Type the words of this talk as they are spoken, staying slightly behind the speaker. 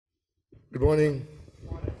Good morning.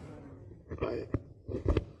 I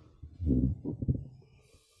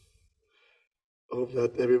hope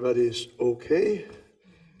that everybody is okay.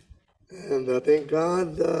 And thank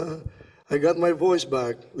God I got my voice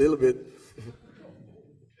back a little bit.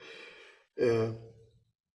 Yeah.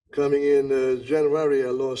 Coming in January,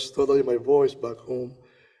 I lost totally my voice back home.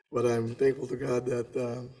 But I'm thankful to God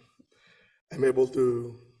that I'm able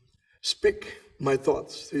to speak my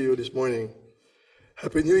thoughts to you this morning.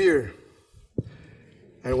 Happy New Year.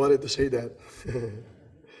 I wanted to say that.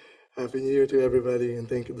 Happy New Year to everybody, and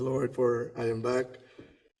thank you, the Lord, for I am back.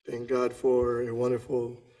 Thank God for a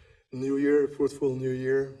wonderful New Year, fruitful New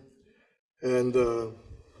Year. And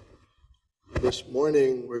this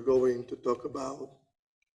morning, we're going to talk about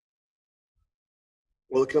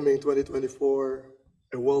welcoming 2024,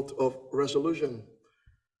 a wealth of resolution.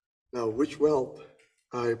 Now, which wealth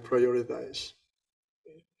I prioritize?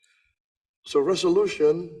 So,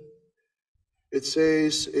 resolution, it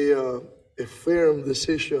says a firm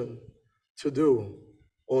decision to do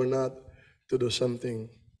or not to do something.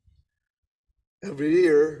 Every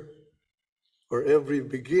year, or every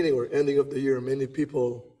beginning or ending of the year, many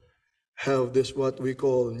people have this what we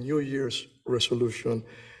call New Year's resolution.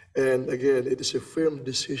 And again, it is a firm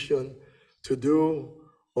decision to do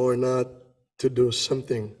or not to do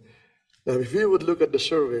something. Now, if you would look at the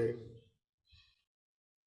survey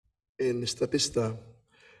in Statista,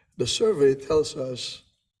 the survey tells us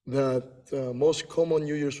that most common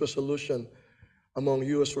New Year's resolution among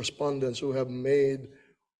U.S. respondents who have made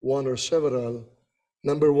one or several,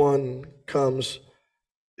 number one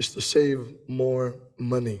is to save more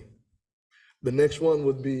money. The next one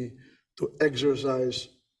would be to exercise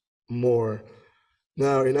more.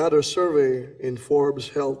 Now, in other survey, in Forbes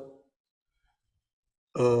Health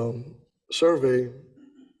survey,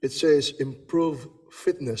 it says improve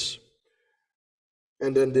fitness.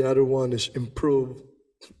 And then the other one is improve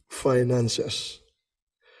finances.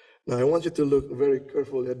 Now, I want you to look very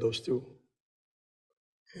carefully at those two.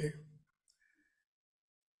 Okay.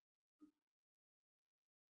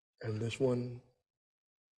 And this one,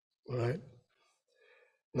 all right?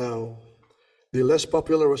 Now, the less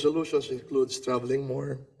popular resolutions includes traveling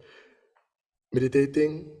more,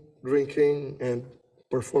 meditating, drinking, and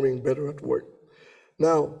performing better at work.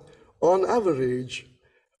 Now, on average,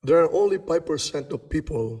 there are only 5% of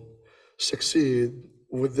people succeed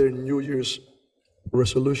with their New Year's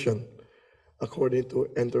resolution, according to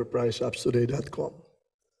enterpriseappstoday.com.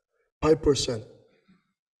 5%.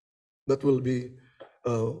 That will be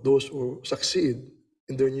those who succeed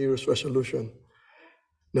in their New Year's resolution.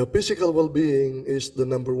 Now, physical well-being is the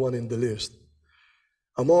number one in the list.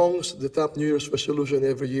 Amongst the top New Year's resolution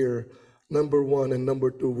every year, number one and number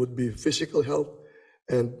two would be physical health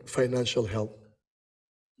and financial health.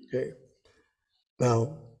 Okay.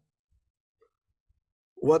 Now,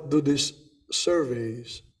 what do these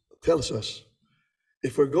surveys tells us?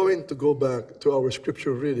 If we're going to go back to our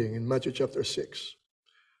scripture reading in Matthew chapter 6,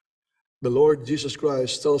 the Lord Jesus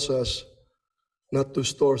Christ tells us not to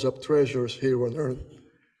store up treasures here on earth,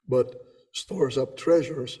 but stores up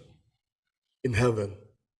treasures in heaven.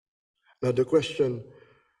 Now the question,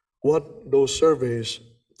 what those surveys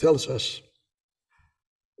tells us?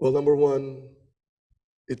 Well, number one,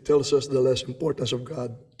 it tells us the less importance of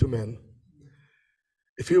God to men.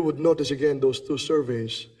 If you would notice again those two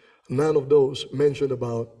surveys, none of those mentioned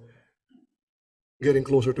about getting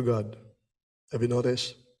closer to God. Have you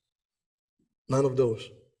noticed? None of those.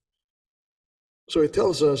 So it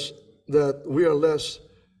tells us that we are less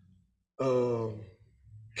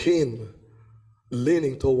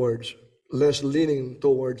leaning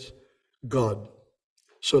towards God.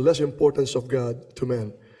 So less importance of God to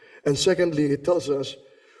men. And secondly, it tells us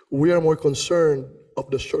we are more concerned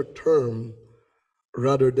of the short term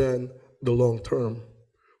rather than the long term.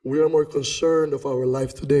 We are more concerned of our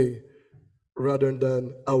life today rather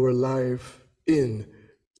than our life in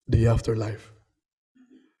the afterlife.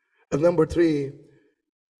 And number three,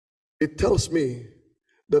 it tells me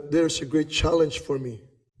that there's a great challenge for me,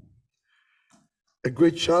 a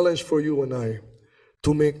great challenge for you and I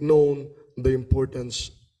to make known the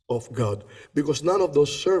importance of God. Because none of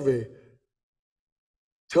those survey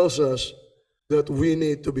tells us that we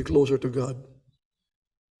need to be closer to God.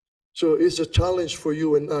 So it's a challenge for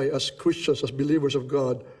you and I as Christians, as believers of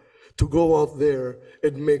God, to go out there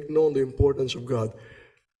and make known the importance of God.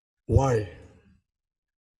 Why?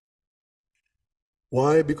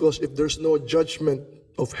 Why? Because if there's no judgment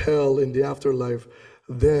of hell in the afterlife,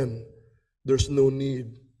 then there's no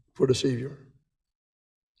need for the Savior.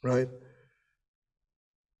 Right?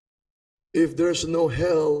 If there's no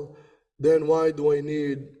hell, then why do I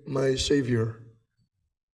need my Savior?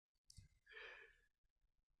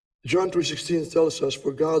 John 3:16 tells us,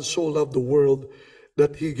 "For God so loved the world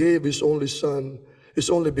that he gave his only son, his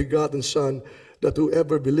only begotten son, that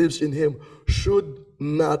whoever believes in him should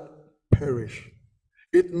not perish."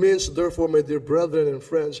 It means, therefore, my dear brethren and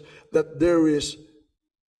friends, that there is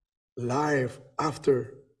life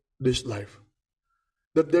after this life,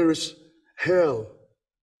 that there is hell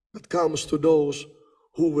that comes to those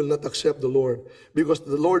who will not accept the Lord. Because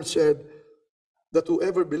the Lord said that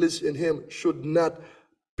whoever believes in him should not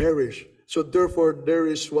perish. So therefore, there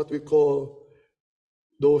is what we call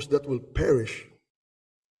those that will perish.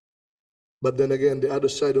 But then again, the other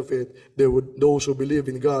side of it, those who believe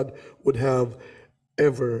in God would have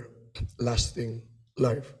everlasting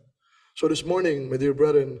life. So this morning, my dear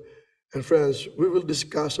brethren and friends, we will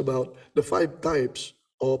discuss about the 5 types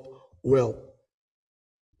of wealth: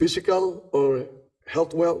 physical or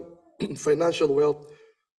health wealth, financial wealth,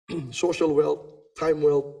 social wealth, time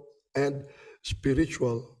wealth, and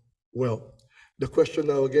spiritual wealth. The question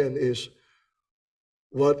now again is,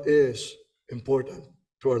 what is important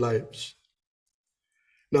to our lives?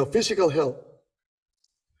 Now, physical health.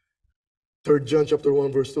 3 John chapter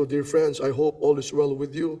 1, verse 2. Dear friends, I hope all is well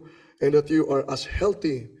with you and that you are as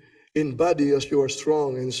healthy in body as you are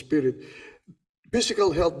strong in spirit.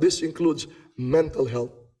 Physical health, this includes mental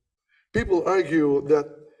health. People argue that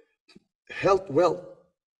health wealth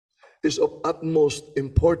is of utmost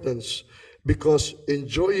importance because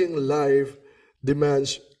enjoying life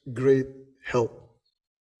demands great health,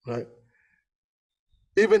 right?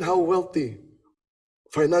 Even how wealthy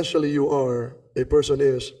financially you are, a person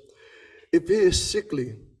is, if he is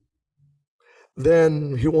sickly,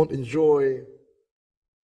 then he won't enjoy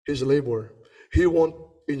his labor. He won't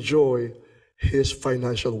enjoy his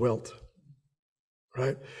financial wealth,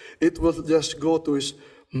 right? It will just go to his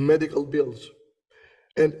medical bills.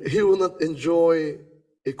 And he will not enjoy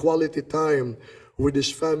a quality time with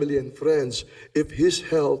his family and friends if his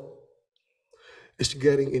health is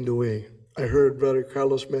getting in the way. I heard Brother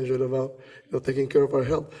Carlos mention about taking care of our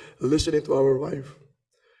health, listening to our wife.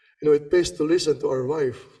 It pays to listen to our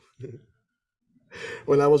wife.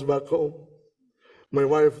 When I was back home, my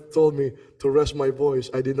wife told me to rest my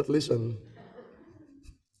voice. I did not listen.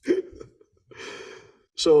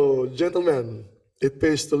 So, gentlemen, it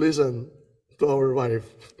pays to listen to our wife.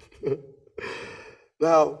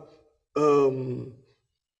 Now, um,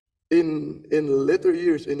 in later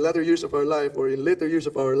years of our life, or in later years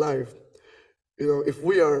of our life, if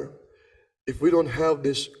we don't have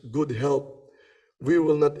this good health, we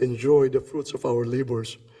will not enjoy the fruits of our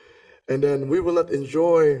labors, and then we will not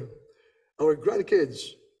enjoy our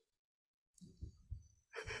grandkids.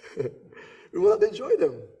 We will not enjoy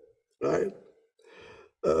them, right?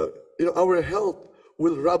 Our health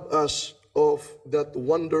will rob us of that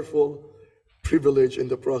wonderful privilege in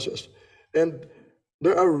the process. And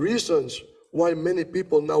there are reasons why many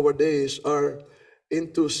people nowadays are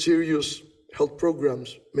into serious health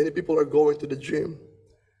programs. Many people are going to the gym.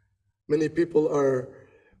 Many people are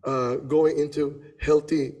going into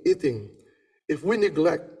healthy eating. If we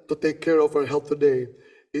neglect to take care of our health today,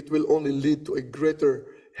 it will only lead to a greater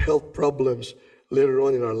health problems later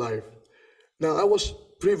on in our life. Now, I was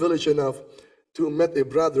privileged enough to meet a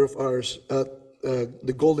brother of ours at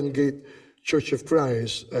the Golden Gate Church of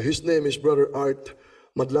Christ. His name is Brother Art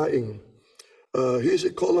Madlaing. He is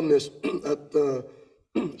a columnist at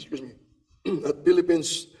excuse me, at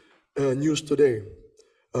Philippines News Today,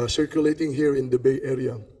 circulating here in the Bay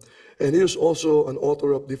Area. And he is also an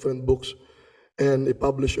author of different books and a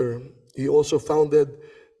publisher. He also founded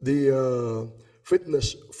the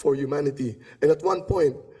Fitness for Humanity. And at one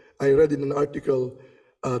point, I read in an article,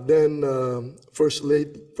 then First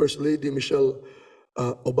Lady Michelle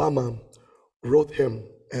Obama wrote him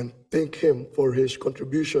and thanked him for his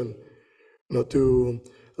contribution to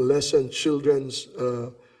lessen children's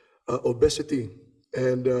obesity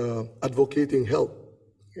and advocating health.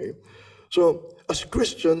 Okay? So, as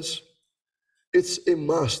Christians, it's a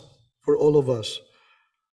must for all of us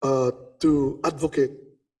to advocate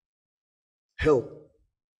health,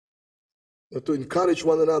 to encourage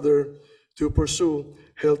one another to pursue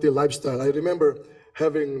healthy lifestyle. I remember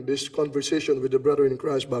having this conversation with the brother in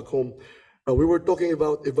Christ back home. We were talking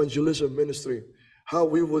about evangelism ministry, how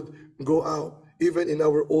we would go out even in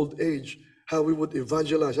our old age, how we would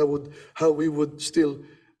evangelize, how we would still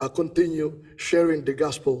continue sharing the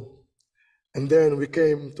gospel. And then we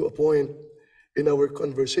came to a point in our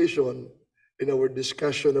conversation, in our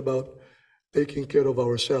discussion about taking care of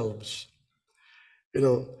ourselves.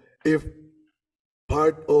 If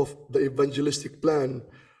part of the evangelistic plan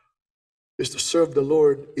is to serve the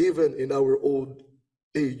Lord even in our old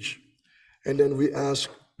age, and then we ask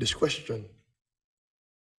this question: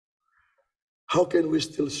 How can we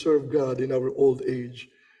still serve God in our old age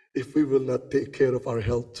if we will not take care of our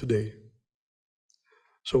health today?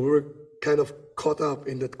 So we were kind of caught up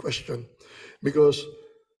in that question because,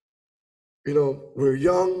 we're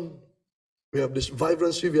young, we have this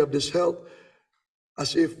vibrancy, we have this health,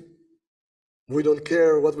 as if we don't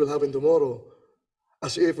care what will happen tomorrow,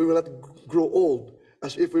 as if we will not grow old,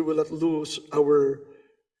 as if we will not lose our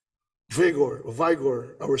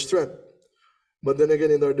vigor, our strength. But then again,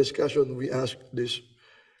 in our discussion, we ask this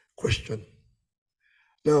question.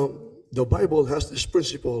 Now, the Bible has this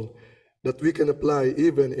principle that we can apply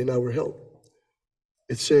even in our health.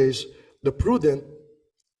 It says, the prudent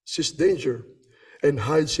sees danger and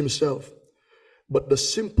hides himself, but the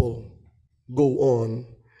simple go on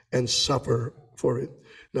and suffer for it.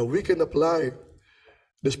 Now, we can apply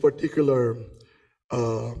this particular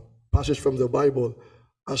passage from the Bible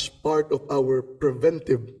as part of our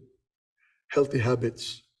preventive healthy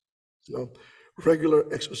habits.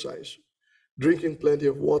 Regular exercise, drinking plenty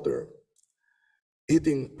of water,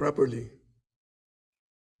 eating properly.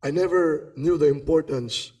 I never knew the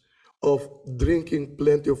importance of drinking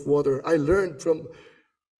plenty of water. I learned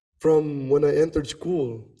from when I entered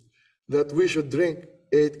school that we should drink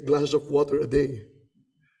 8 glasses of water a day.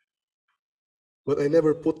 But I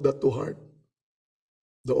never put that to heart.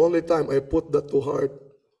 The only time I put that to heart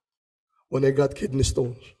when I got kidney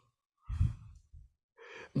stones.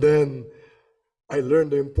 Then I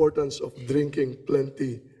learned the importance of drinking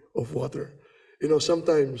plenty of water.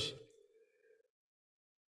 Sometimes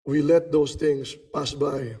we let those things pass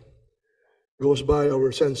by, goes by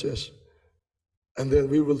our senses, and then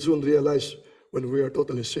we will soon realize when we are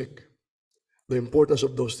totally sick, the importance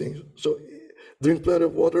of those things. So drink plenty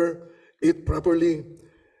of water, eat properly,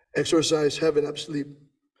 exercise, have enough sleep.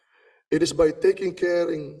 It is by taking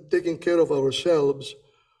care of ourselves,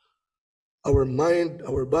 our mind,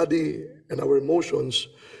 our body, and our emotions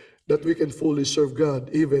that we can fully serve God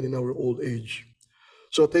even in our old age.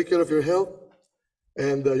 So take care of your health,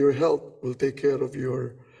 and your health will take care of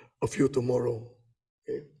you tomorrow.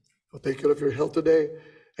 Okay? So take care of your health today,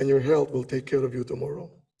 and your health will take care of you tomorrow.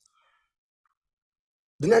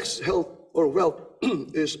 The next health or wealth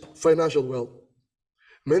is financial wealth.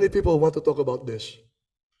 Many people want to talk about this.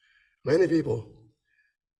 Many people.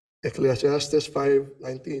 Ecclesiastes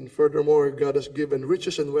 5:19. Furthermore, God has given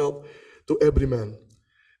riches and wealth to every man,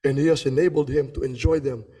 and he has enabled him to enjoy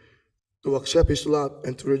them, to accept his lot,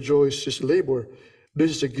 and to rejoice his labor.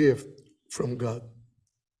 This is a gift from God.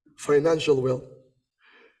 Financial wealth.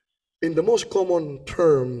 In the most common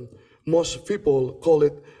term, most people call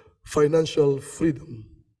it financial freedom.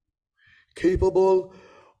 Capable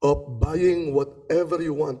of buying whatever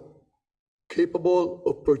you want, capable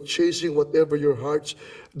of purchasing whatever your heart's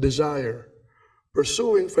desire.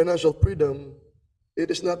 Pursuing financial freedom,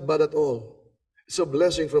 it is not bad at all. It's a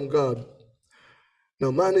blessing from God.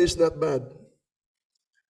 Now, money is not bad.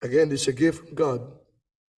 Again, it's a gift from God.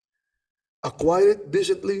 Acquire it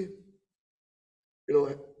decently,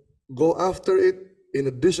 go after it in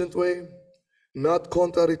a decent way, not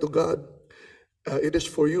contrary to God. It is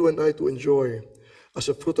for you and I to enjoy as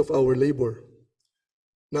a fruit of our labor.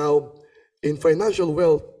 Now, in financial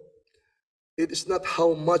wealth, it is not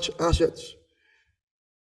how much assets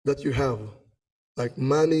that you have, like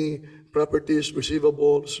money, properties,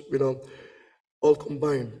 receivables, all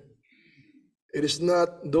combined. It is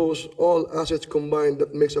not those all assets combined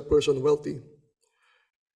that makes a person wealthy.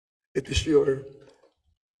 It is your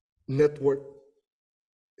net worth.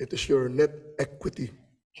 It is your net equity.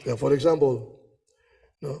 Now, for example,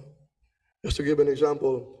 just to give an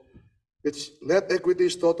example, it's net equity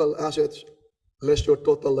is total assets less your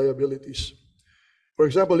total liabilities. For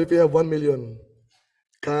example, if you have 1 million,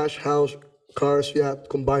 cash, house, cars, yacht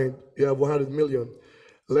combined, you have 100 million,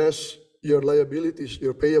 less your liabilities,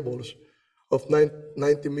 your payables of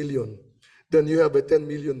 90 million, then you have a 10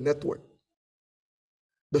 million net worth.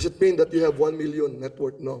 Does it mean that you have 1 million net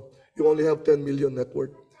worth? No, you only have 10 million net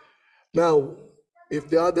worth. Now, if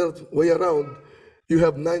the other way around, you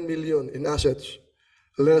have 9 million in assets,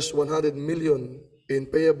 less 100 million in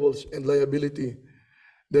payables and liability,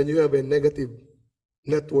 then you have a negative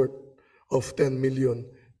net worth of 10 million.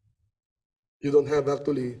 You don't have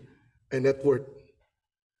actually a net worth,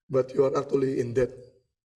 but you are actually in debt.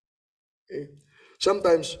 Okay?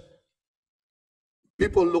 Sometimes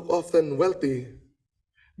people look often wealthy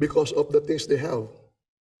because of the things they have.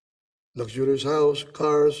 Luxurious house,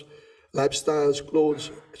 cars, lifestyles, clothes,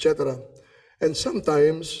 etc. And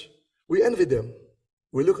sometimes we envy them.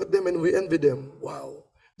 We look at them and we envy them. Wow,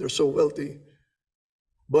 they're so wealthy.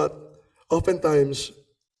 But oftentimes,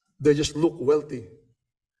 they just look wealthy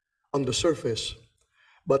on the surface.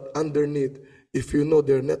 But underneath if you know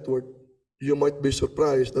their net worth, you might be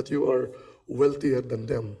surprised that you are wealthier than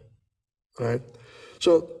them, right?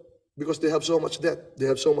 So, because they have so much debt, they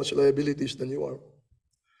have so much liabilities than you are.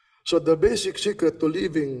 So the basic secret to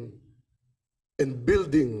living and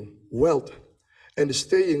building wealth and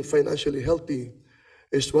staying financially healthy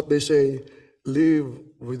is what they say, live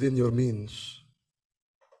within your means.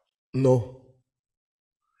 No,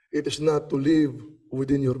 it is not to live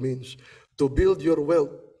within your means. To build your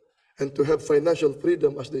wealth and to have financial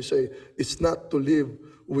freedom, as they say, it's not to live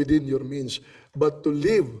within your means, but to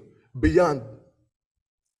live beyond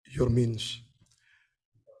your means.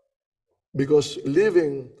 Because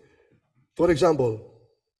living, for example,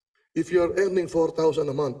 if you're earning 4,000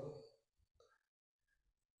 a month,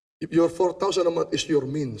 if your 4,000 a month is your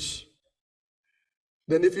means,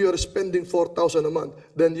 then if you are spending 4,000 a month,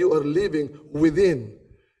 then you are living within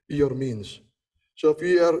your means. So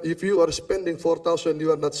if you are spending 4,000,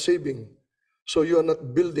 you are not saving. So you are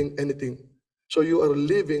not building anything. So you are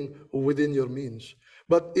living within your means.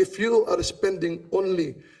 But if you are spending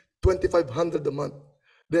only 2,500 a month,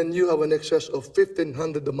 then you have an excess of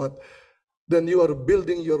 1,500 a month. Then you are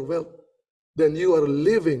building your wealth. Then you are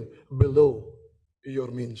living below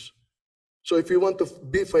your means. So if you want to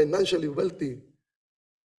be financially wealthy,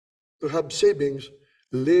 to have savings,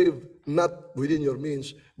 live not within your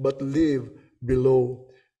means, but live below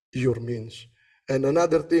your means. And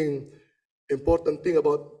another thing, important thing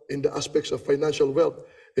about in the aspects of financial wealth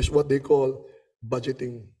is what they call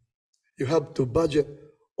budgeting. You have to budget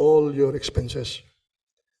all your expenses.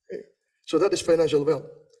 Okay? So that is financial wealth.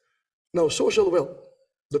 Now, social wealth.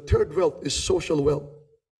 The third wealth is social wealth.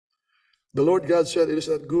 The Lord God said, it is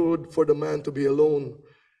not good for the man to be alone.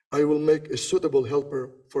 I will make a suitable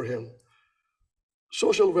helper for him.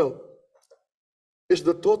 Social wealth is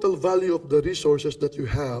the total value of the resources that you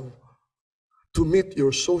have to meet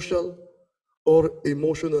your social or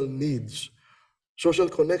emotional needs. Social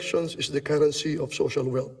connections is the currency of social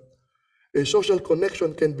wealth. A social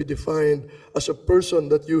connection can be defined as a person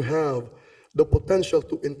that you have the potential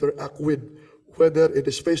to interact with, whether it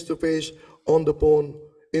is face-to-face, on the phone,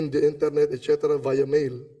 in the internet, etc., via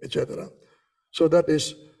mail, etc. So that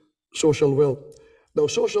is social wealth. Now,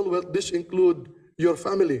 social wealth, this include your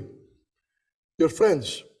family, your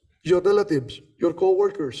friends, your relatives, your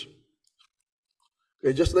co-workers.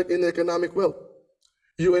 Okay, just like in economic wealth,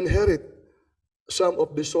 you inherit some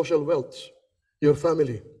of the social wealths, your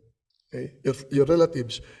family, okay, your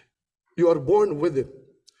relatives. You are born with it.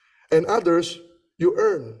 And others, you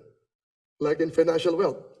earn, like in financial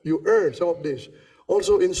wealth. You earn some of this.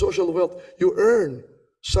 Also in social wealth, you earn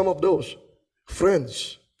some of those.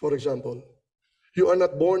 Friends, for example. You are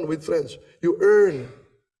not born with friends. You earn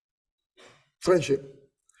friendship.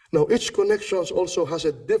 Now, each connection also has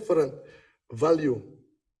a different value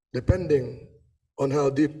depending on how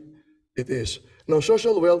deep it is. Now,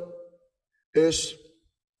 social wealth is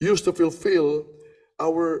used to fulfill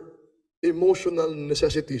our emotional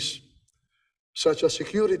necessities, such as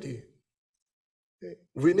security.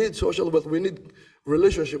 We need social wealth, we need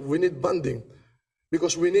relationship, we need bonding,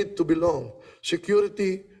 because we need to belong.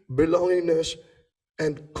 Security, belongingness,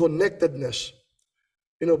 and connectedness.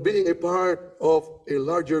 You know, being a part of a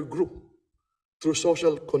larger group through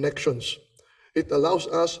social connections. It allows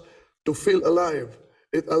us to feel alive.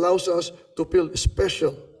 It allows us to feel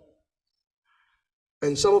special.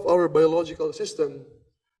 And some of our biological system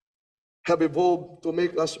have evolved to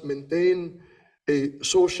make us maintain a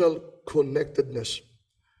social connectedness.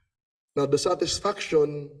 Now, the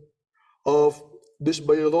satisfaction of this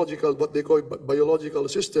biological, what they call biological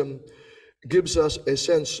system, gives us a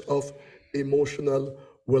sense of emotional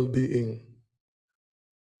well-being.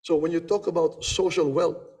 So when you talk about social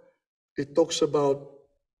wealth, it talks about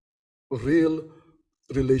real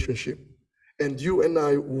relationship. And you and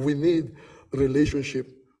I, we need relationship.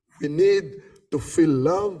 We need to feel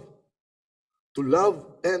love, to love,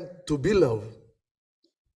 and to be loved.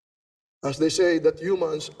 As they say that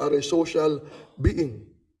humans are a social being.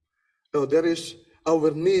 Now, there is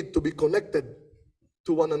our need to be connected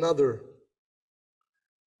to one another.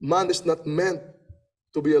 Man is not meant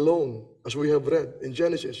to be alone, as we have read in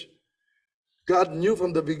Genesis. God knew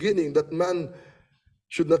from the beginning that man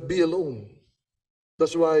should not be alone.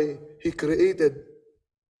 That's why he created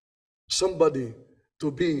somebody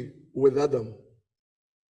to be with Adam.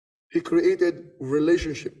 He created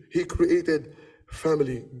relationship. He created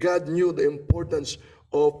family. God knew the importance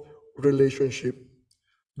of relationship.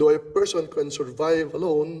 Though a person can survive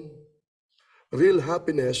alone, real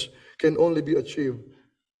happiness can only be achieved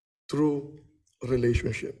through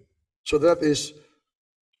relationship. So that is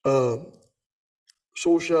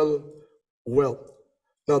social wealth.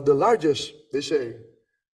 Now, they say,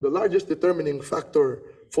 the largest determining factor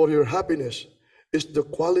for your happiness is the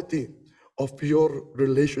quality of your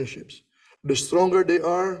relationships. The stronger they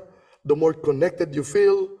are, the more connected you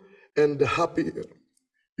feel, and the happier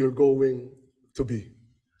you're going to be.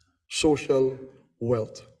 Social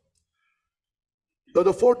wealth. Now,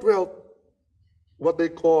 the fourth wealth, what they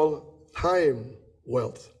call time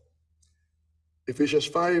wealth. Ephesians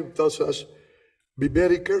 5 tells us, be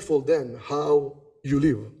very careful then how you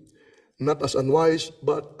live, not as unwise,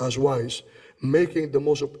 but as wise, making the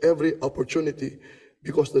most of every opportunity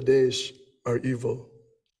because the days are evil.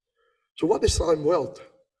 So what is time wealth?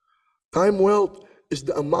 Time wealth is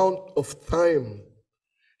the amount of time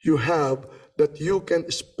you have that you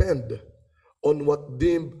can spend on what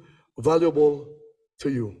deemed valuable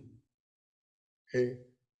to you. Okay?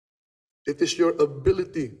 It is your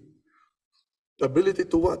ability. Ability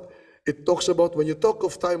to what? It talks about, when you talk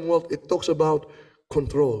of time wealth, it talks about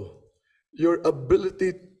control. Your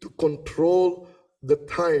ability to control the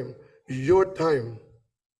time, your time,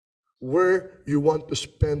 where you want to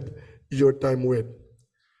spend your time with.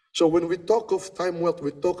 So when we talk of time wealth,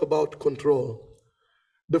 we talk about control.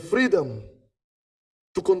 The freedom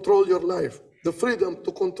to control your life, the freedom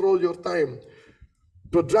to control your time,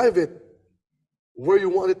 to drive it where you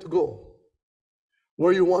want it to go,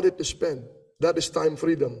 where you want it to spend. That is time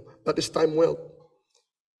freedom. That is time wealth.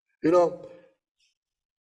 You know,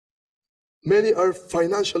 many are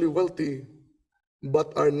financially wealthy,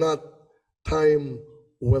 but are not time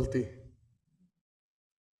wealthy.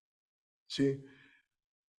 See,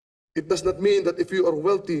 it does not mean that if you are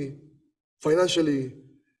wealthy financially,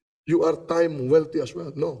 you are time wealthy as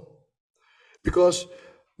well. No. Because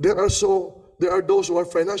there are those who are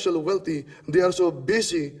financially wealthy, they are so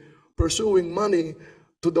busy pursuing money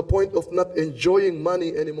to the point of not enjoying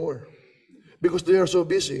money anymore. Because they are so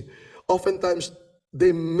busy. Oftentimes,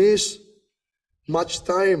 they miss much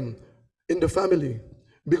time in the family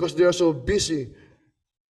because they are so busy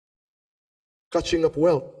catching up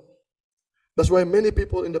wealth. That's why many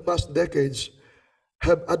people in the past decades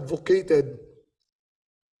have advocated,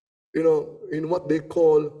 in what they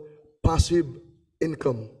call passive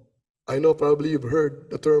income. I know probably you've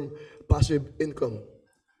heard the term passive income.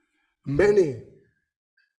 Many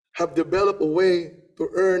have developed a way to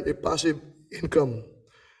earn a passive income.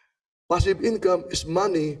 Passive income is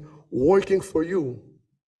money working for you.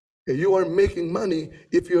 You are making money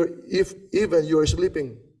if even you're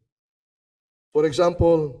sleeping. For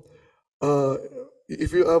example,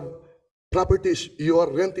 if you have properties, you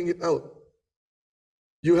are renting it out.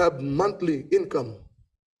 You have monthly income.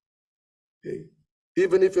 Okay?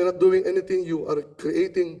 Even if you're not doing anything, you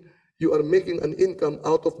are making an income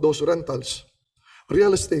out of those rentals.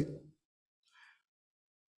 Real estate.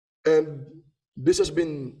 And this has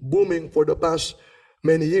been booming for the past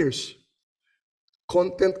many years.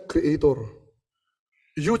 Content creator.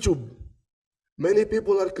 YouTube. Many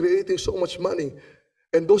people are creating so much money,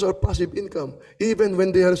 and those are passive income. Even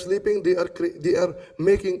when they are sleeping, they are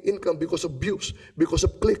making income because of views, because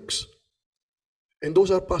of clicks. And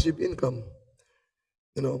those are passive income.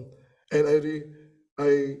 And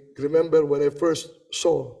I remember when I first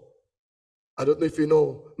saw, I don't know if you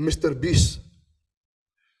know, Mr. Beast.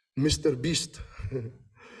 Mr. Beast.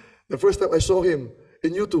 The first time I saw him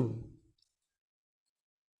in YouTube,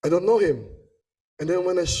 I don't know him. And then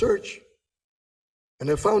when I searched,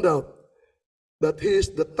 and I found out that he is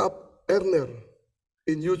the top earner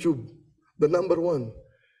in YouTube, the number one.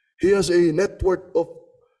 He has a net worth of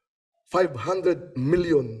 $500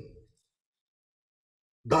 million.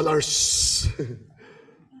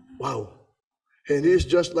 Wow. And he is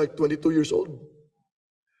just like 22 years old.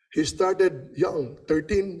 He started young,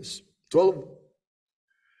 13, 12.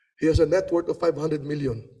 He has a net worth of 500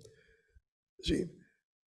 million. See?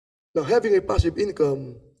 Now, having a passive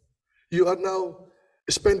income, you are now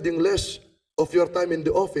spending less of your time in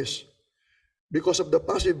the office because of the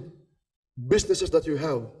passive businesses that you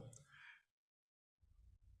have.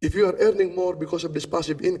 If you are earning more because of this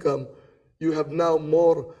passive income, you have now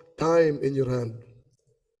more time in your hand.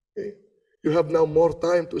 Okay? You have now more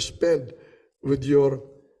time to spend with your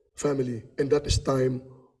family, and that is time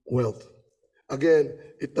wealth. Again,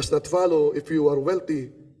 it does not follow if you are wealthy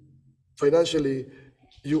financially,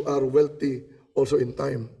 you are wealthy also in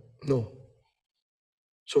time. No.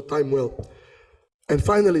 So time wealth. And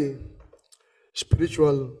finally,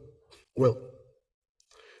 spiritual wealth.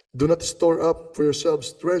 Do not store up for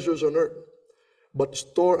yourselves treasures on earth, but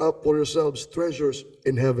store up for yourselves treasures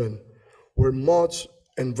in heaven, where moths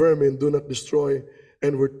and vermin do not destroy,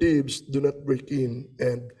 and where thieves do not break in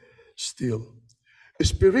and steal.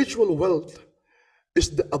 Spiritual wealth is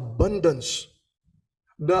the abundance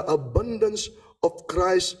the abundance of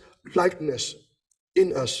Christ's likeness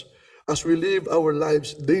in us as we live our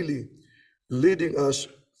lives daily, leading us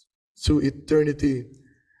to eternity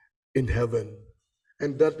in heaven.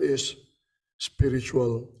 And that is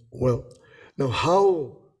spiritual wealth. Now,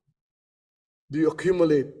 how do you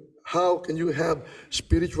accumulate? How can you have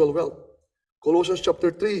spiritual wealth? Colossians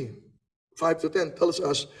chapter 3, 5 to 10 tells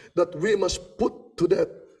us that we must put to death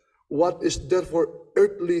what is therefore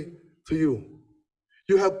earthly to you.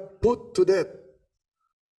 You have put to death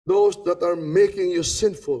those that are making you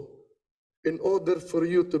sinful in order for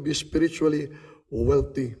you to be spiritually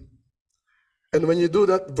wealthy. And when you do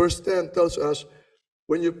that, verse 10 tells us,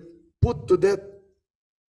 when you put to death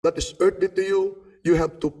that is earthly to you, you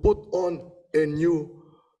have to put on a new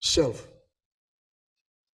self.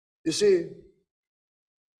 You see,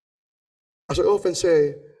 as I often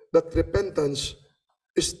say, that repentance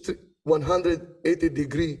is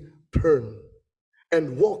 180-degree turn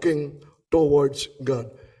and walking towards God.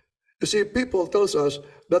 You see, people tells us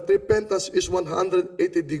that repentance is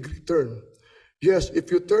 180-degree turn. Yes,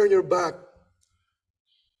 if you turn your back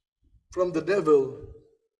from the devil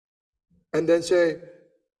and then say,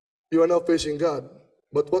 you are now facing God,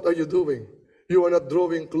 but what are you doing? You are not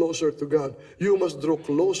drawing closer to God. You must draw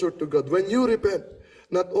closer to God. When you repent,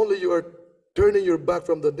 not only you are turning your back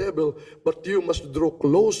from the devil, but you must draw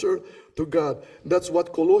closer to God. That's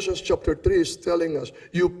what Colossians chapter 3 is telling us.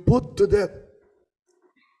 You put to death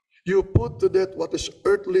what is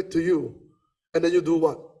earthly to you. And then you do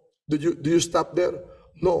what? Do you stop there?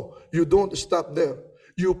 No, you don't stop there.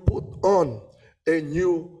 You put on a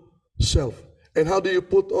new self. And how do you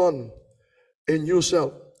put on a new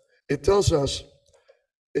self? It tells us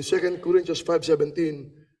in 2 Corinthians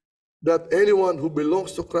 5:17 that anyone who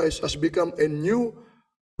belongs to Christ has become a new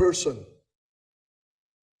person.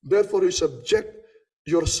 Therefore, you subject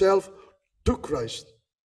yourself to Christ.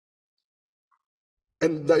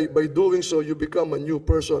 And by doing so, you become a new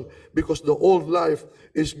person because the old life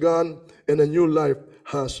is gone and a new life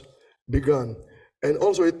has begun. And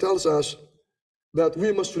also it tells us that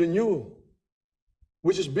we must renew,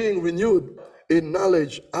 which is being renewed in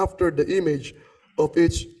knowledge after the image of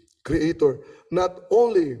its creator. Not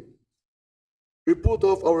only we put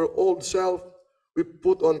off our old self, we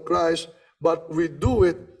put on Christ, but we do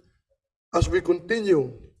it as we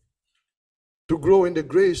continue to grow in the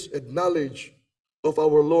grace and knowledge of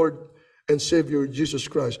our Lord and Savior Jesus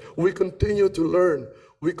Christ. We continue to learn,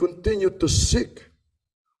 we continue to seek,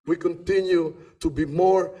 we continue to be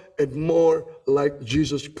more and more like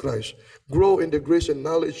Jesus Christ. Grow in the grace and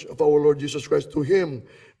knowledge of our Lord Jesus Christ. To Him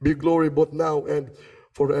be glory both now and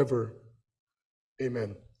forever.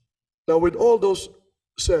 Amen. Now, with all those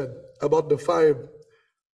said about the five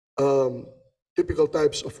typical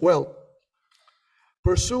types of wealth,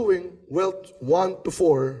 pursuing wealth 1 to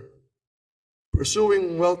 4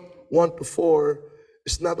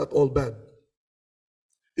 is not at all bad.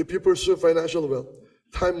 If you pursue financial wealth,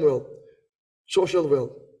 time wealth, social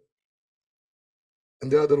wealth, and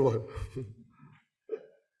the other one,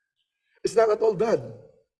 it's not at all bad.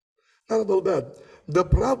 Not at all bad. The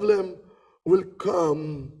problem will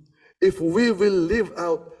come if we will live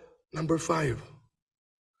out number 5.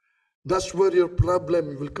 That's where your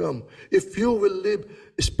problem will come. If you will live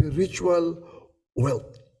spiritual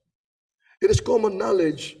wealth. It is common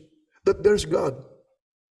knowledge that there's God.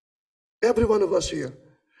 Every one of us here,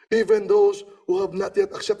 even those who have not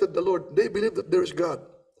yet accepted the Lord, they believe that there is God.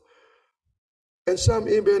 And some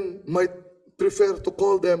even might prefer to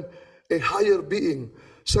call them a higher being,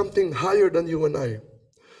 something higher than you and I,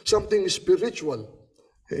 something spiritual.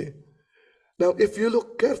 Okay? Now, if you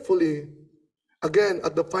look carefully, again,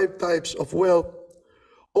 at the 5 types of wealth,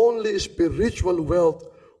 only spiritual wealth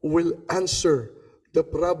will answer the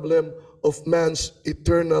problem of man's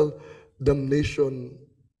eternal damnation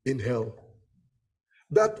in hell.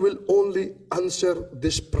 That will only answer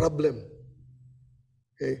this problem.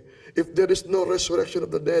 Okay? If there is no resurrection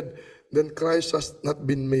of the dead, then Christ has not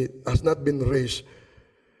been raised.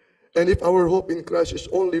 And if our hope in Christ is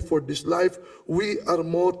only for this life, we are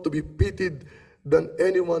more to be pitied than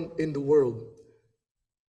anyone in the world.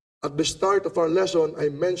 At the start of our lesson, I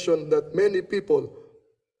mentioned that many people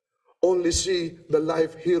only see the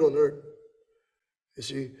life here on earth. You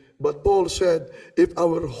see, but Paul said, if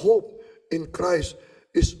our hope in Christ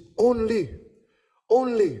is only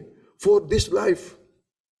for this life,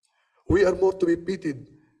 we are more to be pitied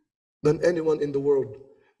than anyone in the world.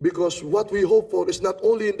 Because what we hope for is not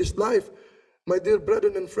only in this life, my dear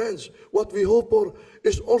brethren and friends, what we hope for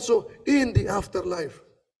is also in the afterlife.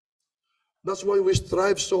 That's why we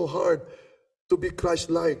strive so hard to be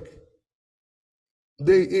Christ-like,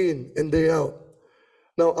 day in and day out.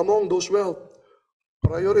 Now, among those wealth,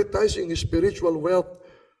 prioritizing spiritual wealth,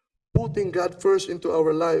 putting God first into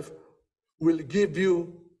our life, will give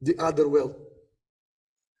you the other wealth.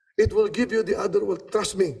 It will give you the other wealth.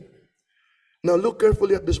 Trust me. Now look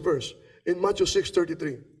carefully at this verse in Matthew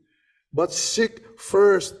 6:33. But seek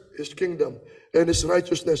first his kingdom and his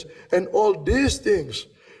righteousness, and all these things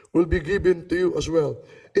will be given to you as well.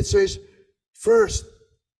 It says, first,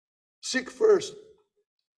 seek first,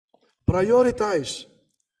 prioritize.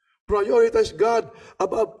 Prioritize God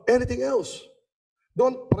above anything else.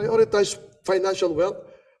 Don't prioritize financial wealth.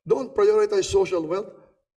 Don't prioritize social wealth.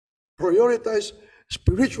 Prioritize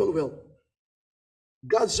spiritual wealth.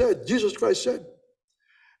 God said, Jesus Christ said.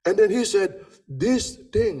 And then he said, these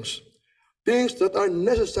things that are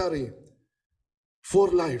necessary for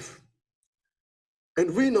life.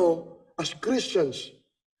 And we know as Christians,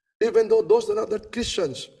 even though those that are not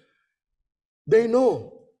Christians, they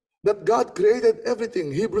know that God created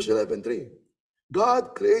everything. Hebrews 11:3.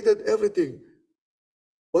 God created everything.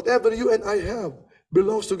 Whatever you and I have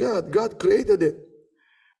belongs to God. God created it.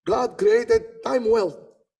 God created time wealth.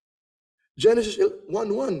 Genesis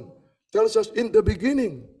 1:1 tells us in the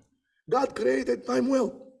beginning, God created time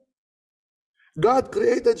wealth. God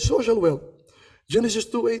created social wealth. Genesis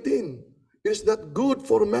 2:18, it is not good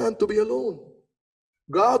for man to be alone.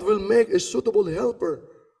 God will make a suitable helper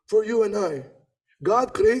for you and I.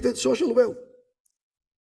 God created social wealth.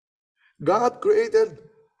 God created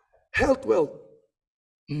health wealth,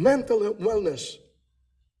 mental wellness.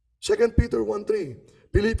 2 Peter 1:3,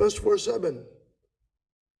 Philippians 4:7.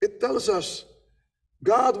 It tells us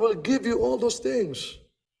God will give you all those things.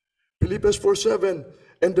 Philippians 4:7,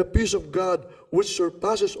 and the peace of God, which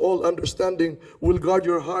surpasses all understanding, will guard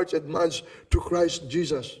your hearts and minds to Christ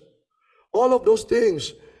Jesus. All of those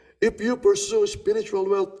things, if you pursue spiritual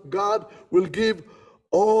wealth, God will give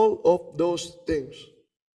all of those things.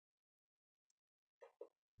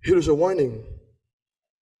 Here is a warning.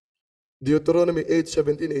 Deuteronomy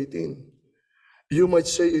 8:17-18. You might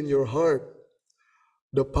say in your heart,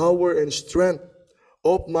 the power and strength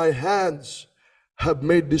of my hands have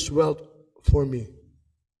made this wealth for me.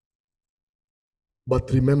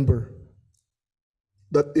 But remember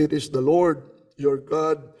that it is the Lord your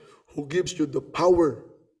God who gives you the power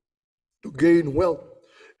to gain wealth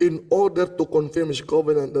in order to confirm his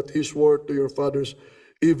covenant that he swore to your fathers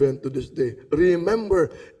even to this day. Remember,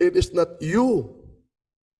 it is not you,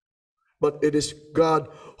 but it is God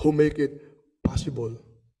who make it possible.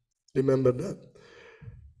 Remember that.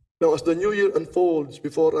 Now, as the new year unfolds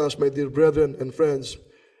before us, my dear brethren and friends,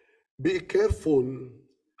 be careful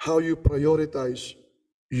how you prioritize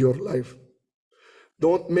your life.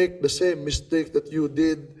 Don't make the same mistake that you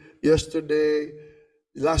did yesterday,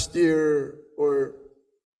 last year, or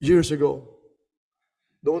years ago.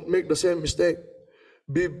 Don't make the same mistake.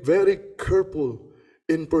 Be very careful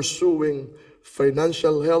in pursuing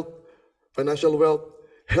financial wealth,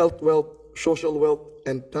 health wealth, social wealth,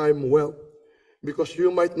 and time wealth. Because you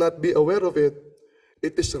might not be aware of it,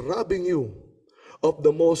 it is robbing you of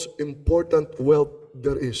the most important wealth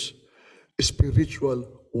there is, spiritual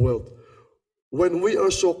wealth. When we are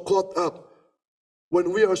so caught up,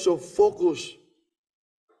 when we are so focused,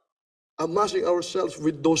 amassing ourselves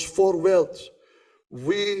with those four wealths,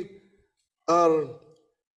 we are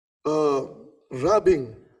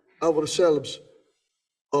robbing ourselves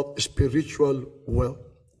of spiritual wealth.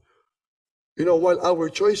 You know, while our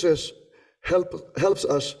choices helps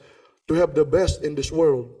us to have the best in this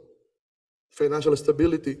world, financial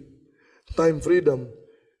stability, time freedom,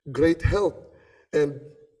 great health, and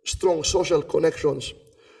strong social connections.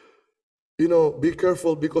 You know, be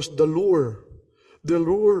careful because the lure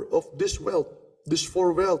of this wealth, this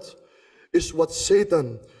four wealth, is what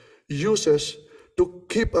Satan uses to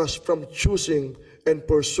keep us from choosing and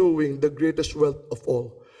pursuing the greatest wealth of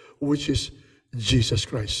all, which is Jesus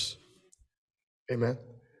Christ. Amen.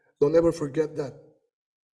 Don't ever forget that.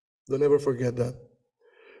 Don't ever forget that.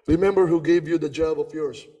 Remember who gave you the job of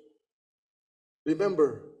yours.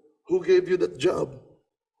 Remember who gave you that job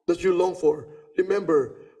that you long for.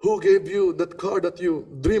 Remember who gave you that car that you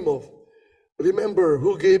dream of. Remember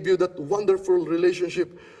who gave you that wonderful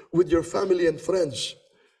relationship with your family and friends.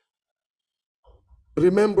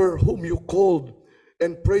 Remember whom you called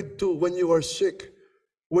and prayed to when you are sick,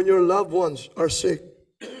 when your loved ones are sick.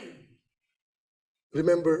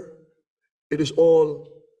 Remember, it is all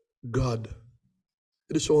God.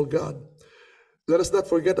 It is all God. Let us not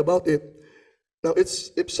forget about it. Now,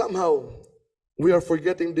 if somehow we are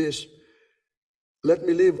forgetting this, let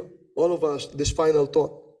me leave all of us this final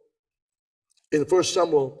thought. In 1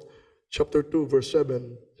 Samuel chapter 2, verse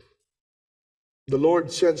 7, the Lord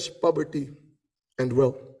sends poverty and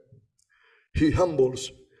wealth. He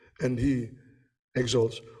humbles and he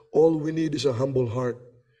exalts. All we need is a humble heart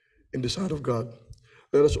in the sight of God.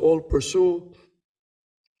 Let us all pursue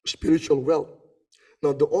spiritual wealth.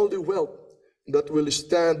 Now, the only wealth that will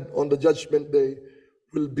stand on the judgment day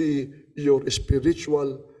will be your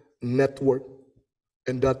spiritual net worth,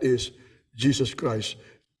 and that is Jesus Christ,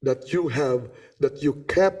 that you have, that you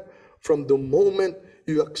kept from the moment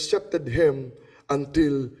you accepted Him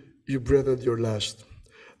until you breathed your last.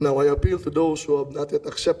 Now, I appeal to those who have not yet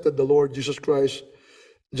accepted the Lord Jesus Christ,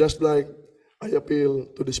 just like I appeal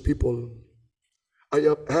to these people. I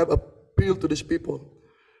have appealed to these people.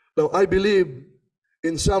 Now, I believe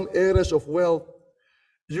in some areas of wealth,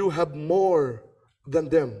 you have more than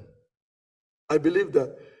them. I believe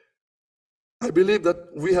that. I believe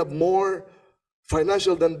that we have more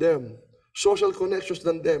financial than them, social connections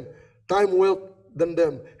than them, time wealth than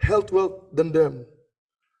them, health wealth than them.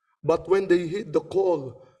 But when they hit the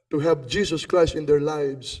call to have Jesus Christ in their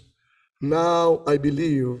lives, now I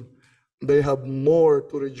believe they have more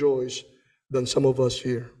to rejoice than some of us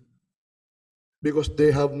here, because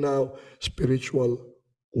they have now spiritual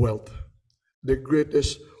wealth, the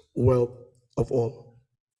greatest wealth of all.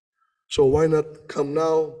 So why not come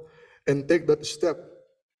now and take that step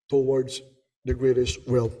towards the greatest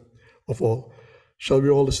wealth of all? Shall we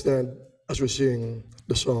all stand as we sing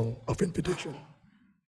the song of invitation?